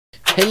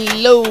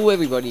Hello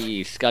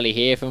everybody, Skully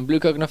here from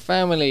Bluecoconut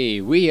family.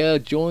 We are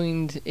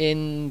joined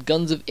in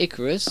Guns of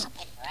Icarus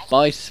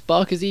by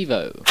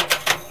SparcasEvo.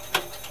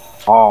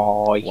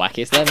 Hi.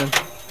 Wackest Lemon.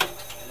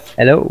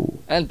 Hello.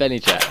 And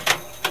Bennychaz.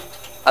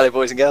 Hello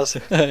boys and girls.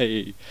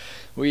 Hey.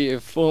 We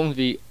have formed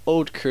the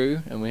old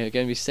crew and we are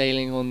going to be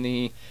sailing on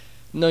the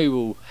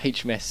noble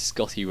HMS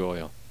Skottyy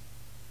Royal.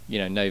 You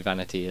know, no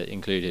vanity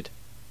included.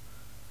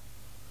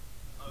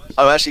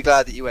 I'm actually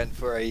glad that you went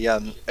for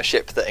a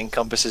ship that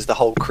encompasses the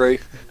whole crew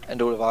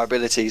and all of our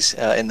abilities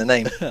in the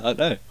name. I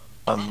know.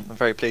 I'm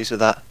very pleased with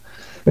that.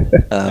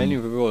 Only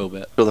the royal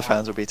bit. All the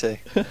fans will be too.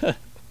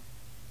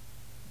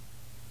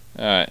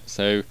 Alright,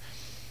 so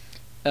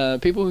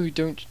people who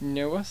don't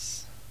know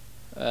us,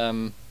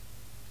 you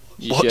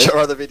Watch should. our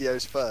other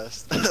videos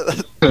first.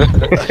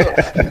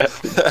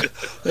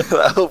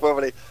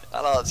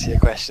 That'll answer your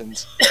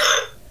questions.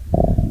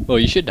 Well,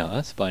 you should know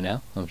us by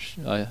now.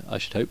 I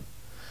should hope.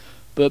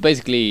 But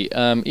basically,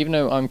 even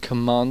though I'm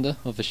commander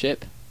of the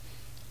ship,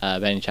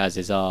 Bennychaz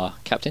is our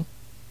captain.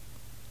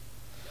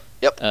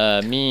 Yep.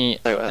 Me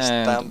So and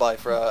stand by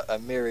for a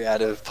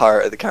myriad of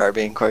Pirate of the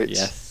Caribbean quotes.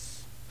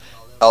 yes,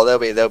 Oh,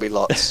 there'll be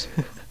lots.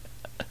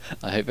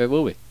 I hope there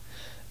will be.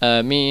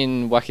 Me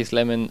and Wackest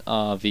Lemon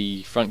are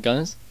the front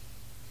gunners,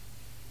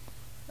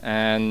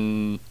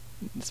 and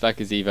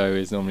SparcasEvo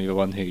is normally the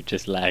one who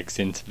just lags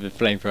into the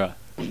flamethrower.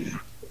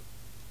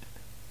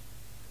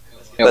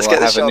 Yeah, Let's well,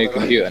 get I this have a new shot over.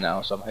 computer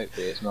now, so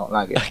hopefully it's not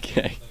lagging.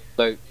 Okay.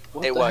 So,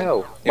 what It the won't.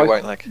 hell? It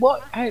won't lag.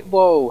 What? Hey,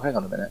 whoa, hang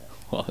on a minute.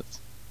 What?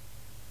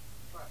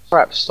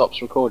 Perhaps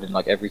stops recording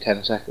like every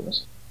 10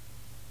 seconds.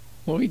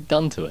 What have we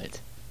done to it?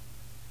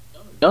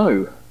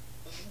 No.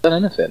 Done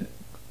anything.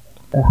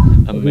 We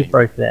Amazing.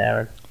 broke it,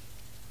 Aaron.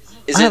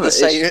 Is I it haven't, the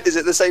same? Is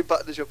it the same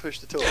button as your push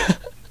to talk?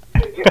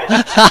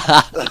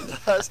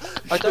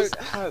 I don't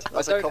have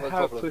That's a common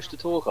problem. push to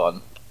talk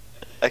on.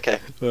 Okay.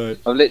 Right.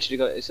 I've literally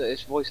got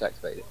it's voice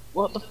activated.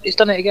 What? It's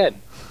done it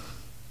again.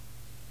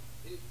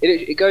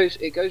 It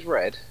goes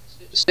red,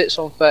 sits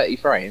on 30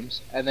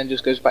 frames, and then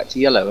just goes back to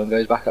yellow and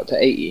goes back up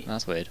to 80.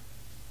 That's weird.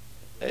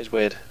 It is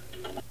weird.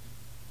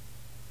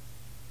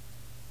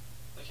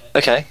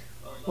 Okay.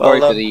 Sorry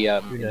Well, for the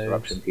knows?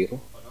 interruption,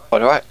 people.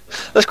 alright.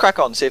 Let's crack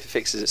on, see if it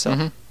fixes itself.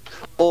 Mhm.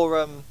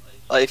 Or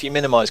like if you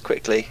minimise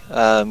quickly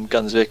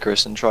Guns of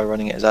Icarus and try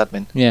running it as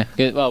admin. Yeah.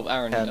 Good. Well,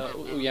 Aaron, Can.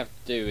 all you have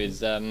to do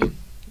is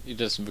you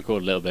just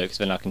record a little bit because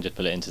then I can just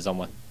put it into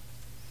someone.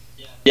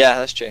 Yeah,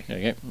 that's true. There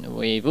we go.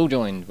 We've all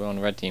joined. We're on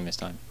the red team this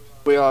time.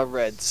 We are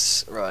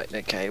Reds. Right,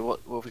 okay. What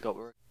have we got?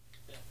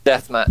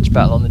 Deathmatch,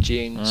 Battle on the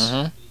Dunes.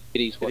 Mm-hmm.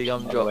 Kiddies watching,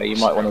 gum by the way, you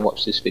drops. might want to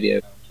watch this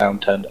video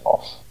sound turned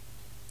off.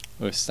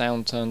 With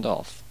sound turned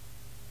off.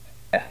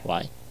 Yeah.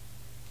 Why?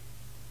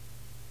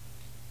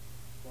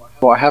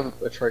 Well, I have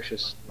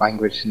atrocious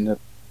language in the.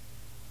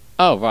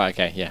 Oh right.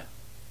 Okay. Yeah.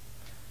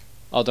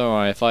 Oh, don't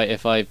worry.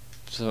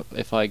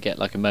 If I get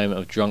like a moment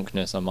of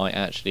drunkenness, I might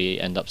actually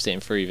end up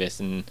sitting through this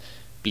and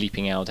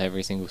bleeping out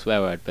every single swear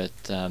word. But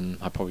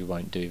I probably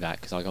won't do that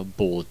because I got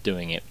bored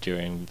doing it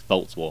during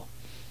Volt's War.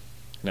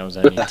 And that was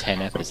only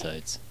 10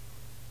 episodes.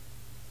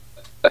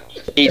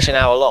 Each an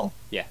hour long.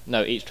 Yeah.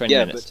 No, each 20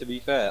 Yeah, minutes. but to be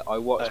fair, I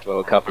watched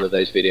a couple of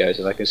those videos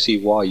and I can see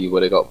why you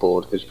would have got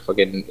bored because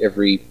fucking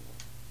every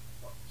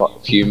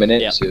few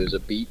minutes Yep. it was a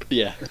beep.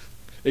 Yeah.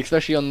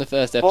 Especially on the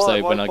first episode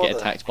why when I get bother?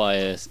 attacked by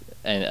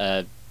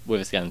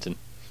with a skeleton.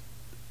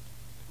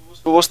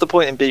 But what's the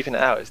point in beeping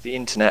it out? It's the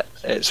internet.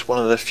 It's one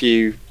of the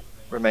few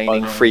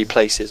remaining free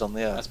places on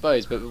the I earth.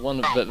 suppose, but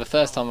the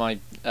first time I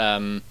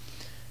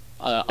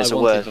It's a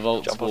wanted word. the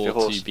Volt's Jump off your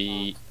War horse. to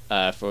be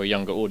for a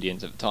younger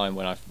audience at the time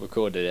when I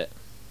recorded it.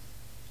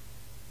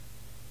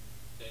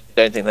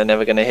 Don't think they're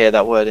never going to hear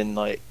that word in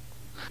like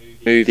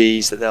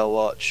movies that they'll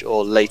watch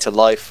or later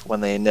life when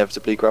they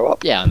inevitably grow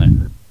up. Yeah, I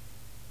know.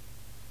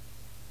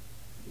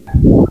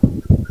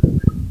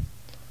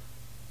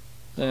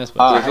 Yeah, I suppose.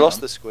 Ah, We've hang lost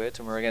on. the squid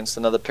and we're against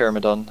another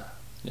Pyramidon.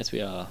 Yes,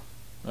 we are.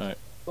 Right.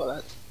 What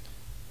that?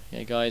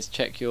 Yeah, guys,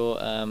 check your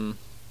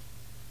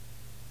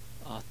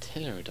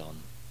artillerodon.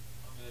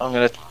 I'm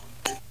going to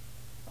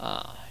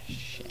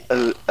Shit.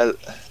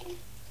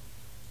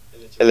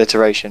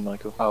 alliteration,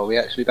 Michael. Oh, are we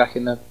actually back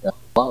in the.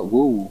 Oh,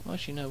 woo.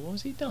 Actually, no. What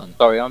has he done?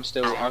 Sorry, I'm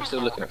still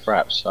looking at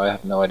fraps, so I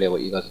have no idea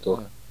what you guys are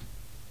talking.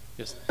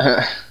 Just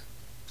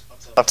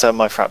I've turned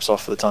my fraps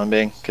off for the time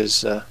being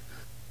because Yeah,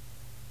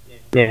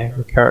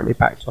 we're currently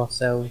back to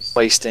ourselves.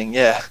 wasting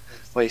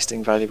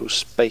valuable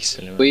space.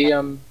 We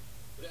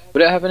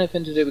would it have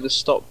anything to do with the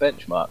stop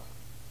benchmark?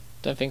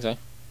 don't think so.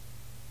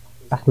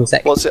 Back in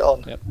second. What's it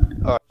on? Yep.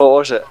 Alright, what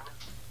was it?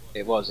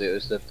 It was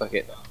the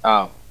fucking.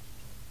 Oh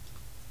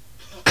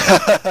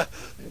It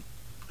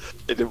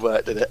didn't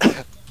work, did it?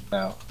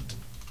 no.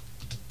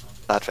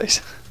 Bad face.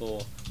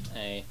 For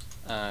a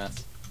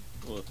ass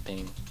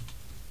whooping.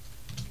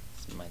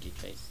 Smiley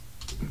face.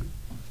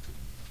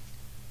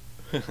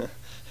 Have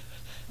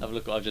a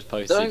look what I've just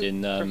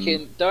posted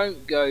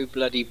Don't go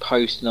bloody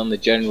posting on the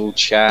general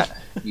chat,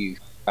 you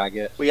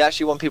faggot. We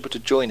actually want people to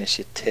join us,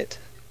 you tit.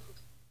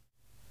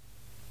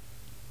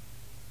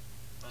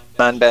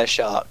 Man, bear,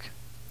 shark.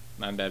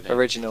 Man bear pig.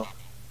 Original.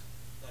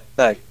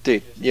 No,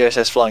 dude,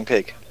 USS Flying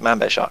Pig, Man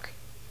Bear Shark.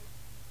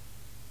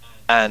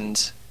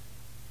 And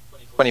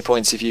 20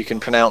 points if you can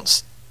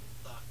pronounce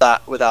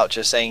that without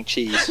just saying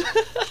cheese.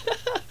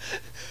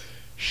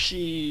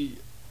 She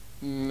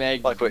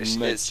meg Like British,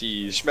 ma it's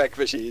cheese. Schmeck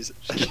cheese.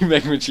 She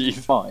meg ma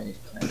cheese. Fine.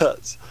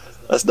 That's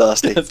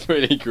nasty. That's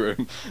pretty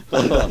grim.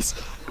 That's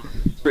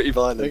pretty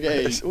violent.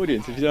 Okay,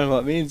 audience, if you don't know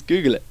what it means,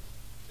 Google it.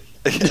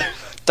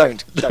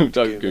 don't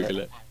Google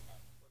it.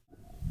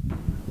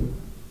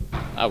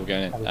 Ah, we're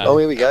going in. Oh,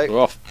 here we go. We're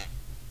off.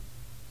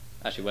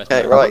 Actually, where's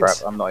Okay, Matt? right. Crap,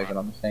 I'm not even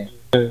on the thing.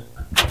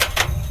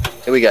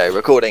 Here we go,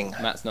 recording.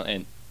 Matt's not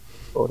in.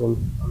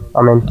 Gordon.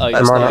 I'm in. Oh, Am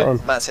yes, I no. not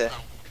in? Matt's here.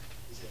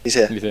 He's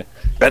here. He's here.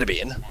 Better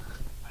be in.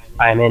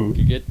 I am in.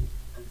 Good.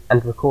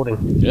 And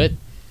recording. Good.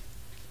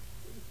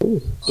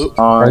 Ooh.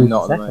 I'm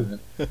not at the Second.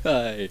 moment.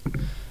 Hey.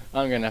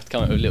 I'm going to have to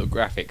come up with little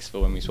graphics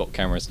for when we swap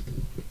cameras.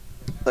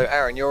 So,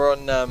 Aaron, you're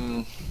on.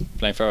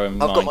 Flamethrower in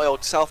I've mine. got my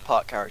old South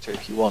Park character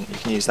if you want. You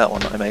can use that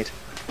one that I made.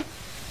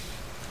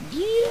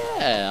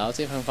 Yeah, I'll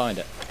see if I can find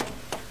it.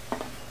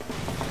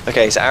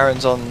 Okay, so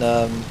Aaron's on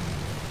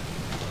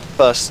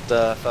first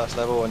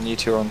level and you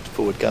two are on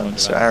forward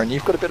guns. So, Aaron,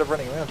 you've got a bit of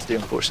running around to do,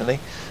 unfortunately.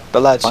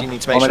 But, lads, you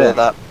need to make On my sure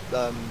left.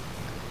 that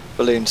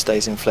balloon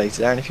stays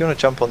inflated. Aaron, if you want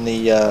to jump on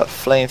the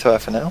flamethrower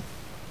for now.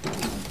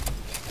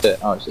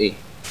 Oh, it's E.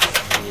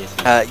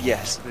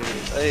 Yes.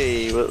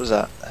 Hey, what was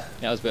that? Yeah,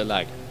 that was a bit of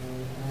lag.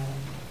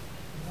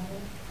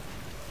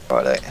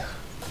 Right, What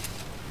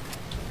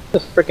the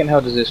freaking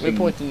hell does this We're mean?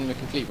 pointing in the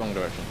complete wrong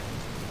direction.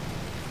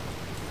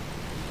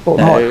 Oh,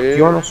 No. Mike, if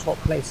you want to swap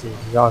places,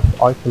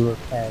 I can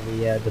repair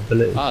the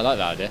balloon. Ah, I like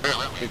that idea.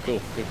 Good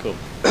call, good call.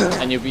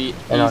 And you'll be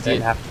Then I easy.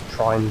 don't have to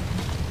try and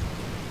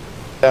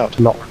out.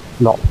 not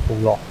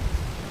fall off.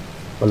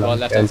 When Well, I'm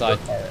left going hand to side.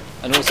 repair it.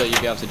 And also you'll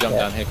be able to jump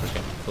Yeah. down here quicker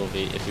for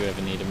if you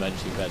ever need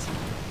emergency repairs.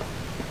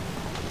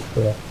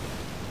 Yeah.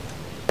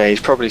 Yeah, he's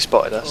probably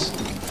spotted us.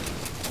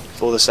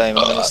 All the same,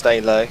 I'm going to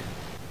stay low.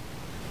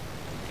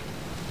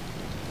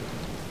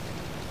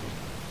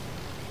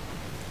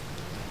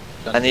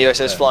 And the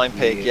USS Flying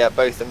Pig, yeah,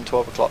 both of them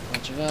 12 o'clock.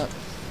 Roger that.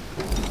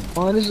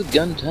 Why does the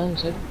gun turn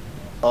so?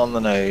 On the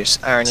nose.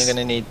 Aaron, you're going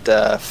to need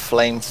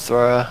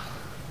flamethrower.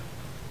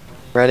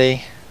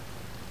 Ready?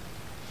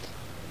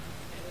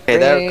 Okay,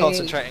 they're Ready.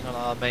 concentrating on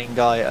our main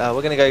guy.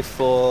 We're going to go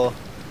for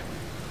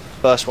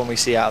first one we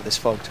see out of this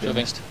fog, to be Sure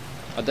thing. honest.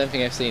 I don't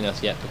think they've seen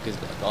us yet because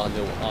our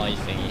little eye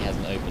thingy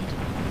hasn't opened.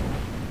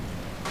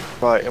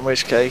 Right, in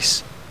which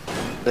case,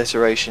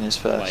 Alliteration is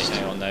Wait, first.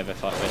 no, no, they're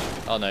far away.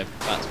 Oh no,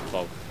 that's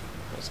fog.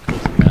 What's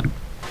causing that?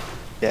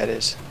 Yeah, it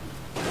is.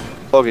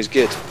 Fog is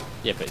good.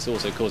 Yeah, but it's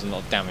also causing a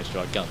lot of damage to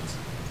our guns.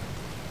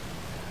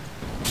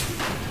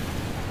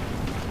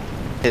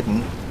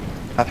 Hidden.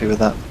 Happy with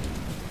that.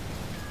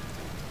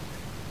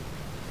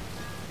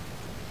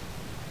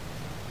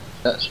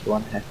 That's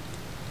one heck.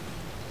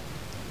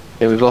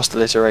 Okay, we've lost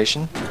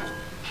Alliteration.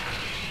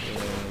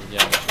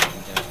 Yeah,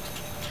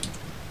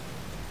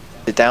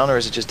 Is it down or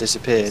has it just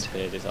disappeared?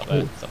 disappeared. It's up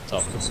there. It's up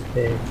top.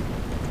 Disappeared.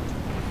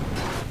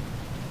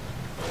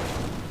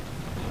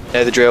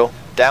 Know the drill.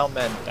 Down,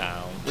 men.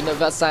 Down. No,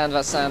 that's sand.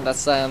 That's sand. That's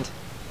sand.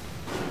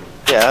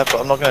 Yeah,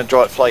 but I'm not going to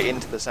drive flight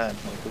into the sand.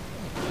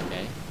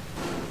 Okay.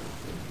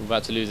 We're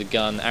about to lose a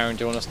gun. Aaron,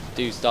 do you want us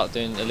to start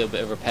doing a little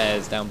bit of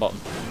repairs down bottom?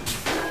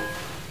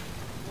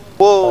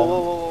 Whoa, whoa,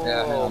 whoa, whoa,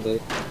 Yeah, hang on, whoa.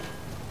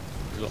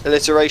 dude.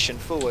 Alliteration,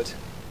 forward.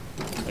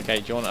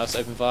 Okay, do you want us to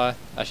open fire?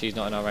 Actually, he's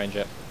not in our range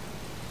yet.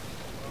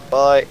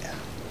 Bye.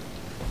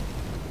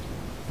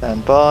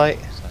 And bye.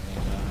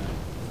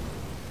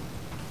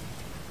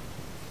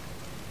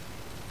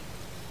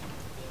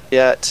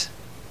 Yet.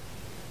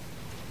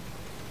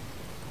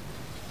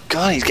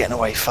 God, he's getting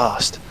away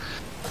fast.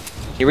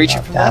 You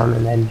reaching from Down there?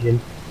 an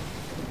engine.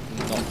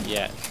 Not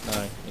yet.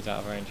 No, he's out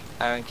of range.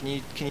 Aaron, can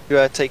you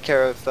take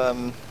care of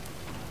the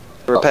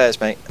repairs,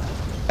 mate?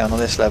 Down on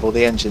this level,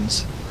 the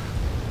engines.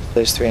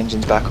 Those 3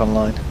 engines back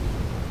online.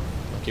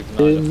 I'll keep an eye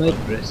Do on my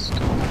them. wrist.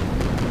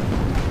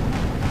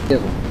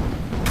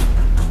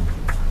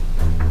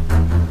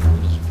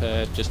 Just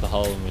repair just the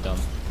hull and we're done.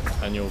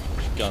 And your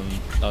gun.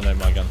 Oh no,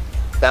 my gun.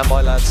 Stand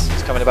by, lads.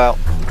 It's coming about.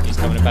 He's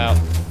coming about.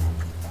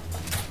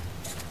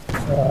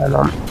 And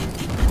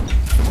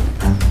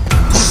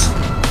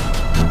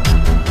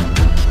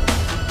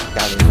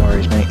Gathering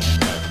worries, mate.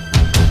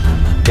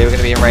 Okay, we're going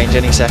to be in range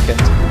any second.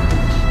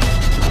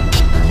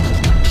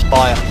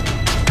 Fire.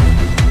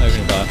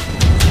 Opening fire.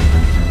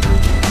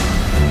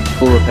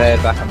 Full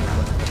repaired back on the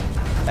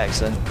front.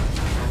 Excellent.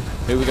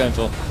 Who are we going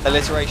for?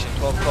 Alliteration,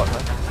 12 o'clock,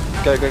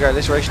 man. Go, go, go.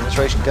 Alliteration,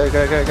 alliteration. Go,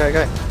 go, go, go,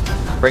 go.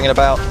 Bring it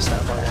about.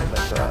 Stand by.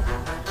 That's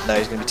alright. No,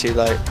 he's going to be too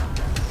low.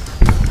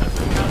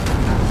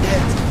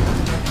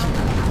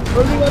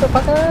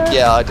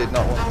 Yeah, I did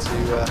not want to.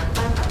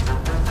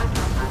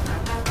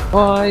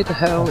 Why the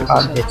hell is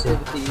I'm this hitting.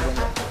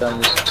 done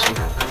this?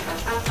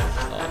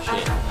 Oh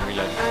shit, I'm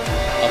reloading.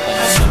 Up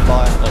and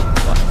Fire. Oh,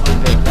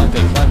 flying pig, flying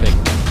pig, flying pig.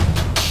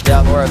 Yeah,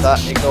 I'm aware of that.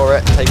 Ignore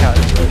it. Take out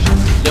alliteration.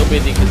 Little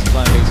busy because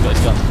flying pig's got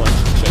his guns pointed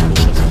straight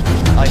forward.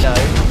 I know.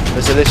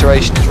 This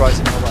alliteration is right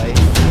in the way.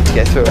 to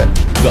get through it.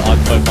 But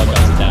both our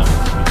guns are down. We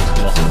just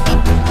lost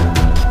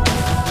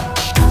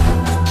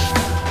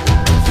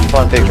the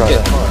Flying pig right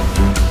Get there.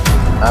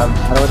 fire.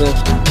 How do I do this?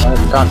 I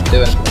can't do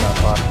anything about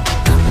fire.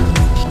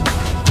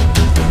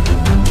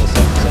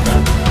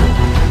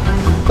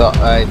 Got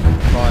a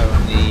fire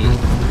on the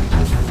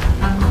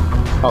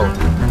hole.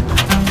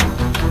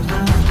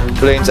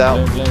 Balloons out.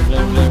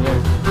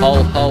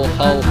 Hull.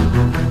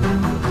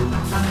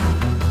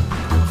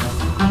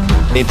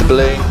 Need the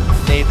balloon.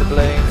 Need the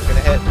balloon. We're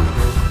gonna hit.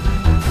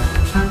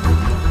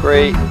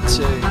 3, 2,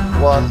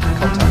 1.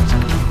 Contact.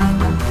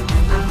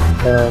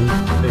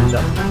 Balloons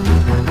up.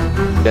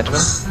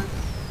 Gentlemen.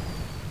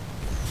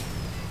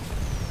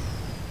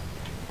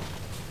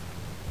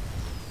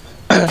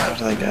 How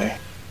do they go?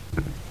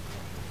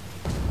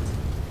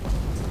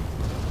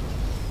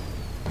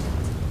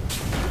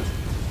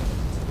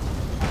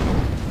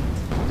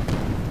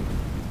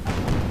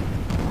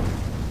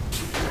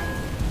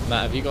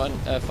 Matt, have you got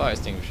a fire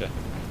extinguisher?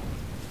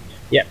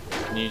 Yep.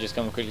 Can you just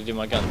come and quickly do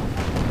my gun?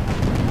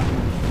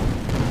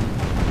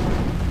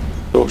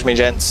 Talk to me,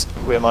 gents.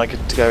 Where am I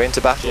good to go?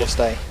 Into battle or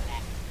stay?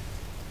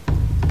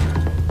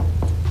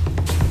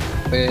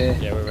 We're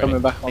Yeah, we're ready.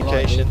 coming back online.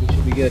 Indication. We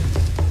should be good.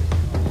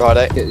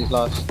 Righto. Get these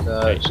last.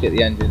 Just get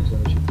the engines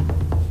and we should.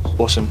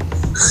 Awesome.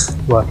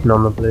 Working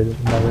on the balloon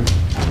at the moment.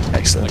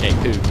 Excellent. Okay,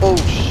 poo. Oh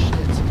shit!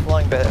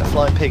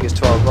 Flying pig is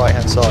to our right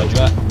hand side. Roger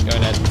that. Go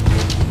ahead.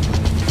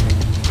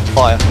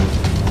 Fire.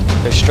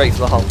 Go straight for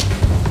the hull.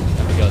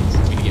 Have the guns.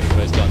 We can get rid of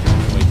those guns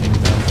before we take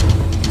them down.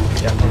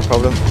 Yeah, no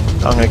problem.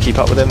 I'm going to keep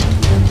up with him.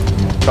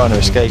 Trying to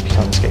escape, he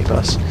can't escape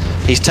us.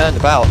 He's turned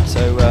about,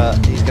 so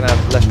he's going to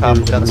have less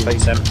powerful gun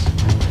space.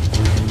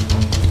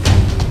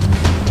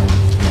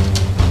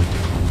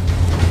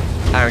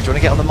 Aaron, do you want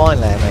to get on the mine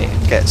layer, mate,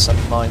 and get some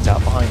mines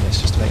out behind us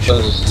just to make sure?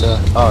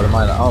 Oh, the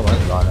miner. Oh,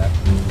 mine's right there.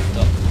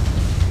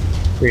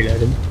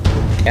 Reloading.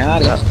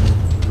 Got it. Yeah.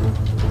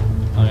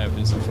 I'm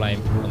opening some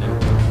flame on them.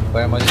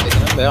 Where am I sticking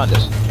them? Behind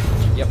us.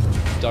 Yep.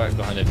 Direct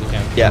behind it if you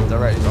can. Yeah,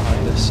 directly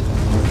behind us.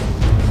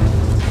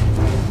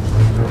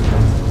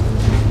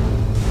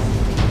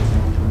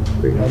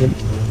 Reloading.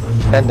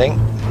 Bending.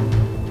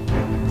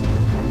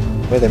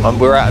 With him.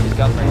 We're out of his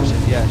gun range.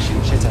 Yeah,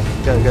 shoot shit at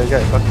him. Go.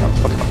 Fuck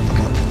him up.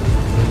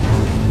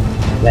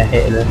 They're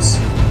hitting us.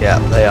 Yeah,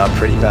 they are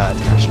pretty bad,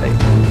 actually.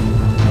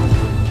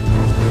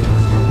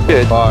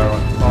 Good. Fire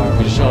on.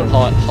 We just shot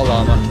hull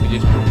armour. We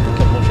did a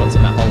couple more shots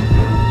in that hull.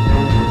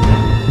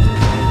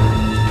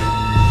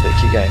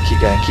 Keep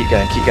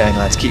going,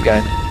 lads. Keep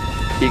going.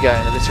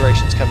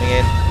 Alliteration's coming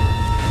in.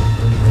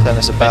 Turn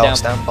us about. down.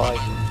 Stand by.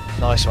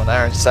 Nice one,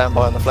 Aaron. Stand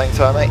by on the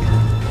flamethrower, mate.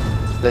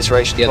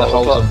 Alliteration. Yeah, the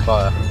 12 hole's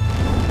o'clock. on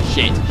fire.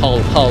 Shit. Hull.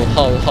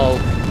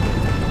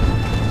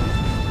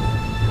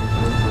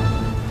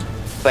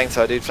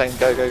 Flamethrower, dude. Flame.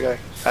 Go.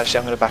 Actually,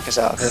 I'm going to back us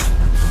out of here.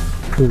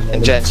 Reloading.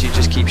 And gents, you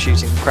just keep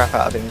shooting the crap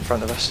out of him in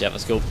front of us. Yeah,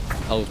 that's cool.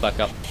 Hull's back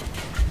up.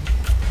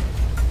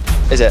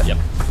 Is it? Yep.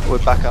 We're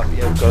back up.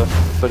 Yeah, we've got a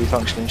fully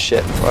functioning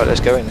ship. Right, let's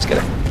go in. Let's get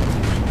it.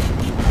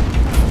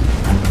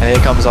 And here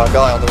comes our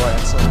guy on the right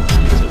hand side.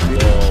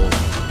 Whoa.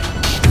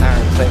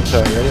 Aaron,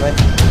 flamethrower. You ready, mate?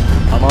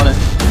 I'm on it.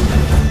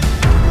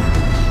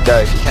 Go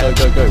if you can.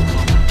 Go.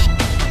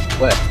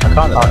 Where? I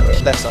can't.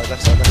 Left side.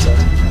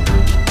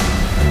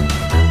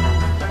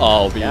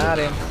 Oh, Got beautiful.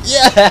 him.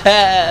 Yes!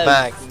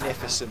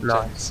 Magnificent.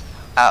 Nice. gents.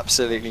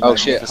 Absolutely Oh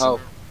magnificent. shit. Hull.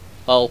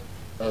 Hull.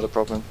 Not a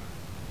problem.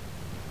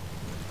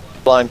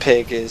 Flying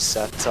pig is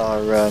at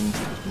our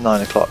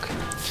 9 o'clock.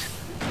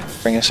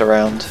 Bring us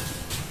around.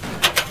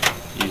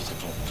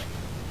 Beautiful.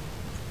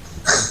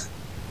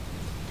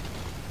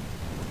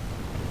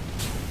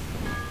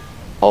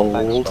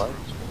 Hold.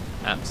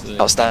 Absolutely.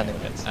 Outstanding.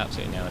 It's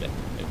absolutely nailed it.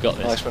 We've got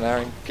this. Nice one,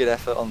 Aaron. Good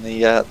effort on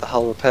the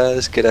hull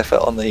repairs. Good effort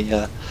on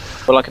the.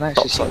 Well, I can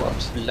actually see Topside what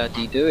ops. I'm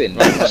bloody doing.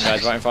 Right in front,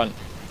 guys. Right in front.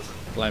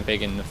 Flying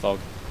pig in the fog.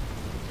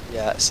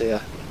 Yeah, see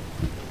her.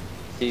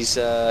 She's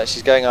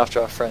going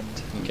after our friend.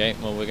 Okay,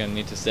 well we're going to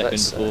need to step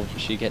Let's, in before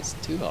she gets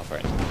to our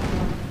friend.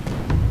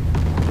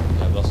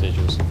 I've lost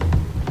visuals.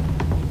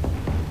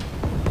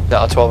 At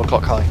our 12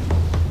 o'clock high.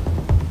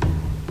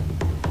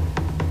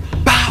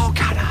 Bow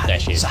cannon. There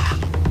she is. Know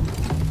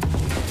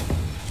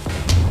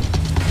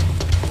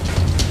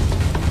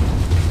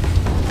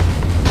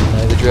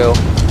the drill.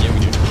 Yeah, we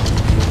do.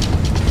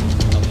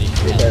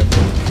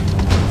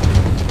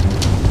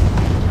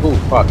 Oh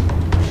fuck.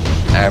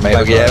 Aaron, mate,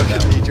 Back yeah, right we now.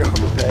 need your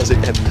repairs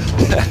again. Get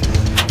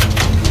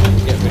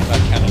rid of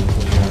that cannon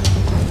before you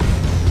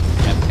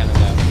get the cannon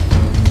down.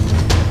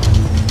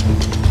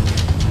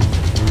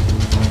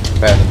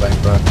 Bear the bank,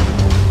 bro.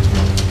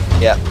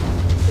 Yeah.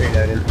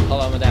 Reloading.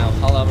 Hull armor down.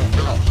 Hull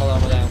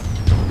armor down.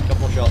 Couple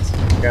more shots.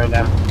 Going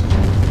down.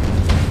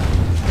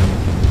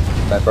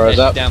 That bro's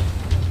Yeah, up. down.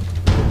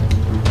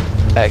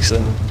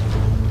 Excellent.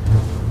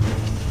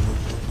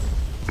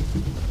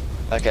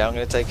 Okay, I'm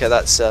going to take her.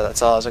 That's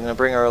ours. I'm going to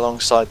bring her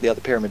alongside the other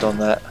pyramid on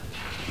there,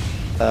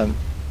 in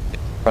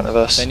front of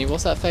us. Benny,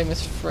 what's that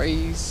famous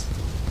phrase?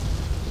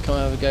 Come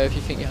over, go if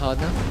you think you're hard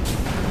enough.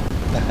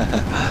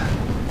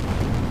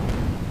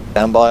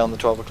 Stand by on the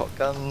 12 o'clock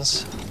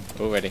guns.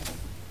 All ready.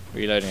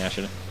 Reloading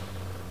actually.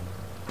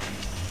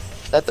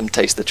 Let them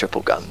taste the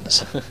triple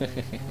guns.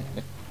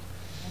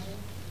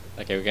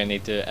 Okay, we're gonna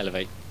need to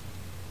elevate.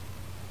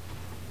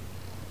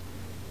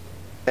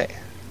 Okay.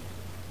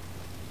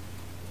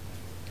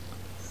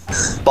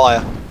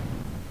 Fire.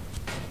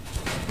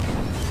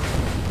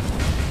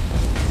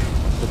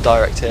 The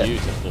direct hit.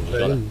 Beautiful. We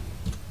got a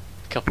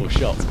couple of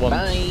shots.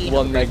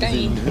 One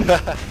magazine.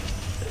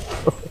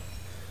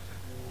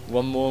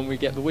 One more and we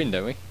get the win,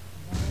 don't we?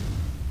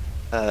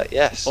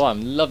 Yes. Oh,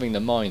 I'm loving the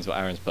mines what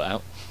Aaron's put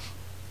out.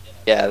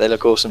 Yeah, they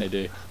look awesome. They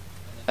do.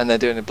 And they're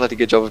doing a bloody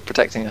good job of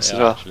protecting us They as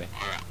are, well. actually.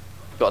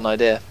 Got an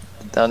idea.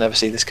 They'll never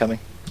see this coming.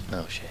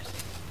 Oh shit.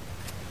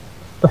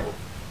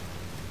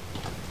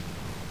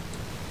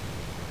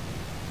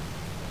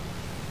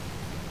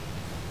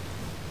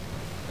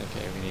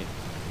 Okay,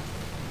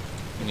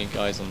 we need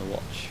guys on the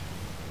watch.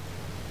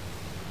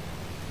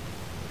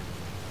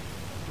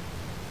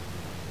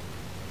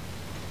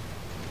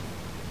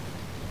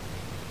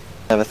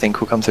 Never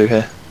think we'll come through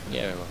here.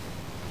 Yeah, we will.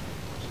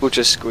 We'll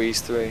just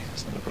squeeze through.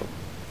 It's not a problem.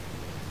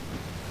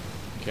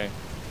 Okay.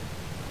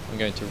 I'm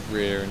going to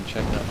rear and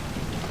check out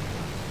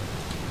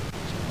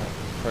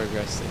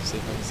progress to see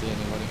if I can see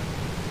anybody.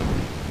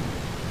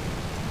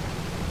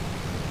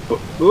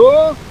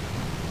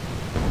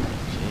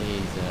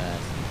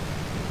 Jesus.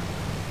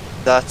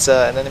 That's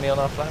an enemy on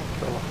our flank?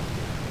 Or?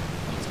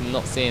 I'm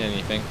not seeing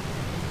anything.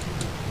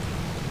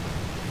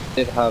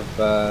 Did have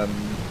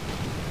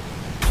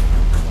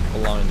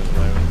Blind at the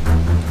moment.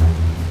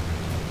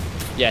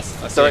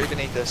 Yes, I see. Directly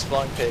beneath us,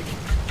 flying pig.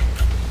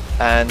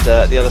 And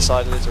the other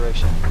side of the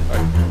iteration.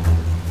 Right.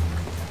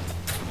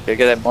 Okay,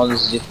 get him.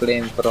 one's just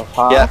playing for the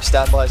half. Yeah,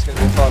 stand by, it's going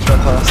to be a fast run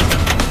past.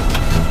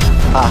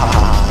 Ha ha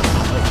ha.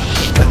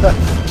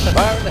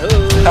 Fire in the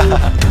hood.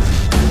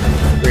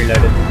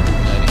 Reloaded.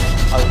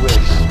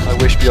 I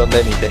wish beyond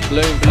anything.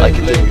 Bloom, I bloom,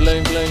 could bloom, do.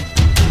 bloom, bloom.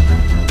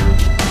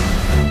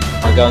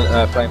 I'm going,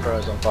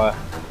 flamethrowers on fire.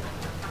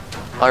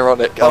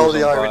 Ironic. Oh,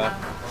 the irony.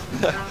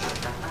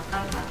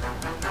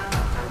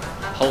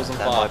 Holes on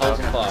fire, holes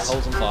on fire,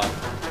 holes on fire.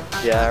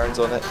 Yeah, Aaron's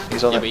on it.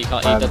 He's on Yeah, it. but you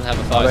can't, he doesn't have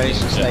a fire I'm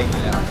extinguisher. staying in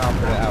it, I can't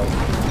put it out.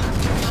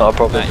 Not a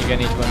problem. Matt, you're going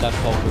to need to run down the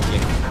pole quickly.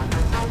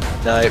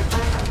 No.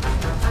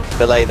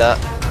 Belay that.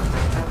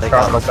 They Right,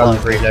 can't my fly.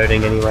 gun's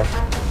reloading anyway.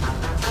 Yeah,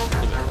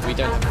 but we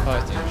don't have a fire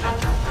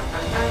extinguisher.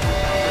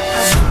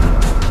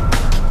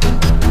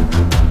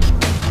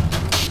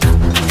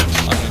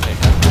 I'm going to take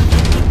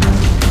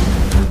that.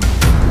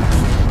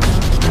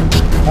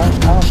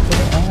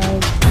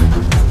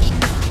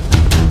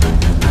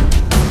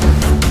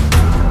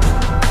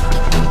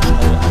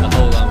 The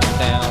whole arm is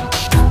down.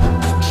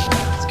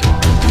 Let's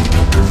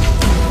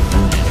go.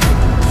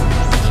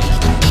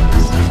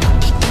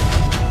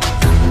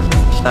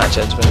 That,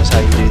 gentlemen, is how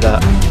you do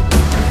that.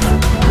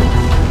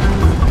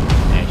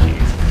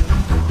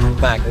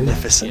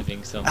 Magnificent.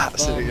 Giving some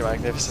Absolutely fun.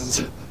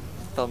 magnificent.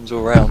 Thumbs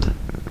all round.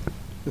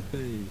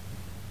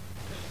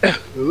 I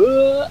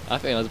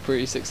think that was a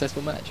pretty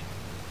successful match.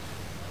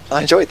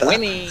 I enjoyed that.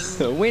 Winning!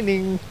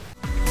 Winning!